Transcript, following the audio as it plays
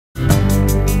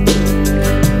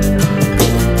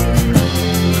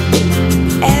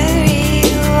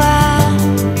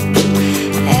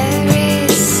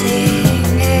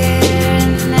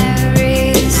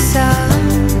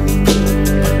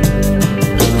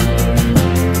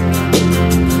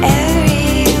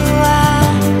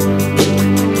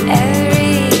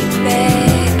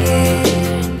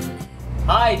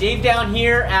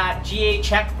here at GA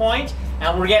Checkpoint,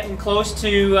 and we're getting close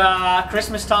to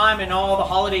Christmas time and all the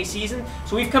holiday season.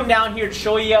 So we've come down here to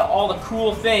show you all the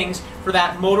cool things for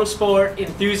that motorsport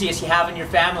enthusiast you have in your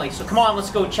family. So come on,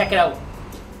 let's go check it out.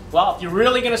 Well, if you're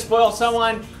really going to spoil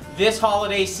someone this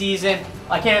holiday season,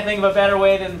 I can't think of a better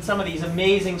way than some of these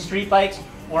amazing street bikes,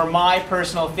 or my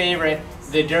personal favorite,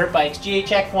 the dirt bikes. GA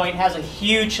Checkpoint has a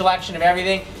huge selection of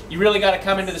everything. You really got to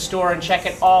come into the store and check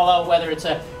it all out, whether it's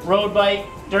a road bike,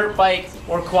 dirt bike,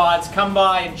 or quads. Come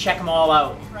by and check them all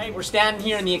out. Right, we're standing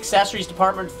here in the accessories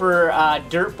department for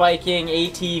dirt biking,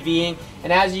 ATVing,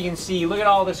 and as you can see, look at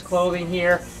all this clothing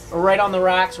here. We're right on the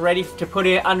racks, ready to put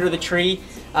it under the tree.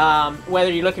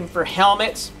 Whether you're looking for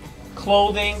helmets,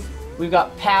 clothing, we've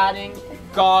got padding,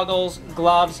 goggles,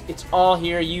 gloves, it's all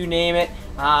here, you name it,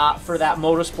 for that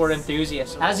motorsport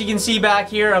enthusiast. As you can see back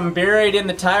here, I'm buried in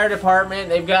the tire department.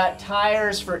 They've got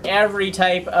tires for every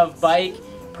type of bike,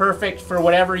 perfect for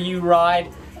whatever you ride.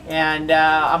 And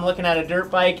I'm looking at a dirt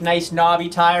bike, nice knobby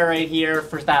tire right here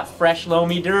for that fresh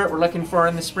loamy dirt we're looking for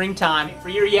in the springtime. For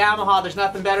your Yamaha, there's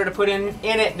nothing better to put in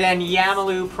it than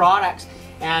Yamaha products.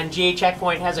 And GA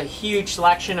Checkpoint has a huge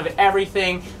selection of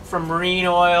everything from marine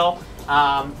oil,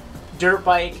 dirt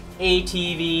bike,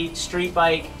 ATV, street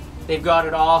bike. They've got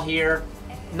it all here,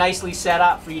 nicely set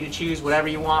up for you to choose whatever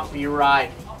you want for your ride.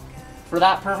 For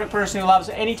that perfect person who loves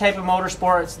any type of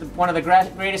motorsport, it's one of the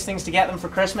greatest things to get them for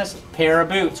Christmas, a pair of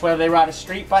boots, whether they ride a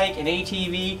street bike, an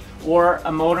ATV, or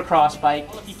a motocross bike.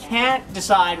 If you can't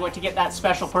decide what to get that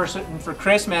special person for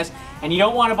Christmas, and you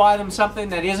don't want to buy them something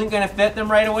that isn't going to fit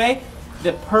them right away,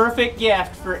 the perfect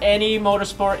gift for any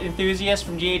motorsport enthusiast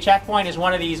from GA Checkpoint is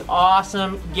one of these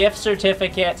awesome gift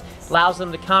certificates. Allows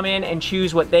them to come in and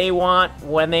choose what they want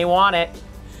when they want it.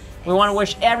 We want to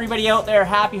wish everybody out there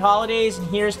happy holidays, and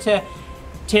here's to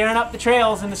tearing up the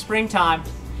trails in the springtime.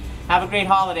 Have a great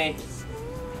holiday.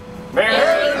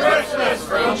 Merry Christmas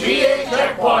from GA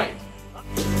Checkpoint.